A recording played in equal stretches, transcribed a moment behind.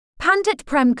Pandit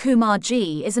Prem Kumar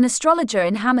Ji is an astrologer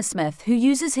in Hammersmith who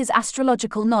uses his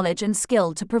astrological knowledge and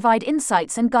skill to provide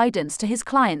insights and guidance to his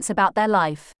clients about their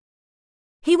life.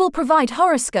 He will provide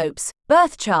horoscopes,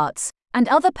 birth charts, and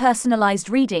other personalized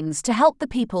readings to help the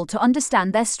people to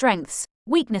understand their strengths,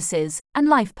 weaknesses, and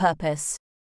life purpose.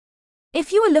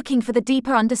 If you are looking for the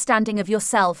deeper understanding of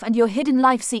yourself and your hidden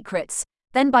life secrets,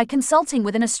 then by consulting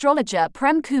with an astrologer,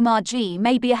 Prem Kumar Ji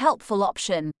may be a helpful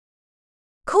option.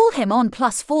 Call him on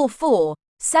 +44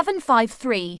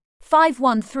 753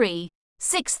 513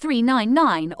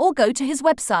 6399 or go to his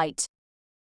website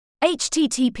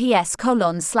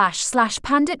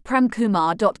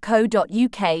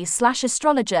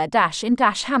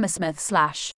https://panditpremkumar.co.uk/astrologer-in-Hammersmith/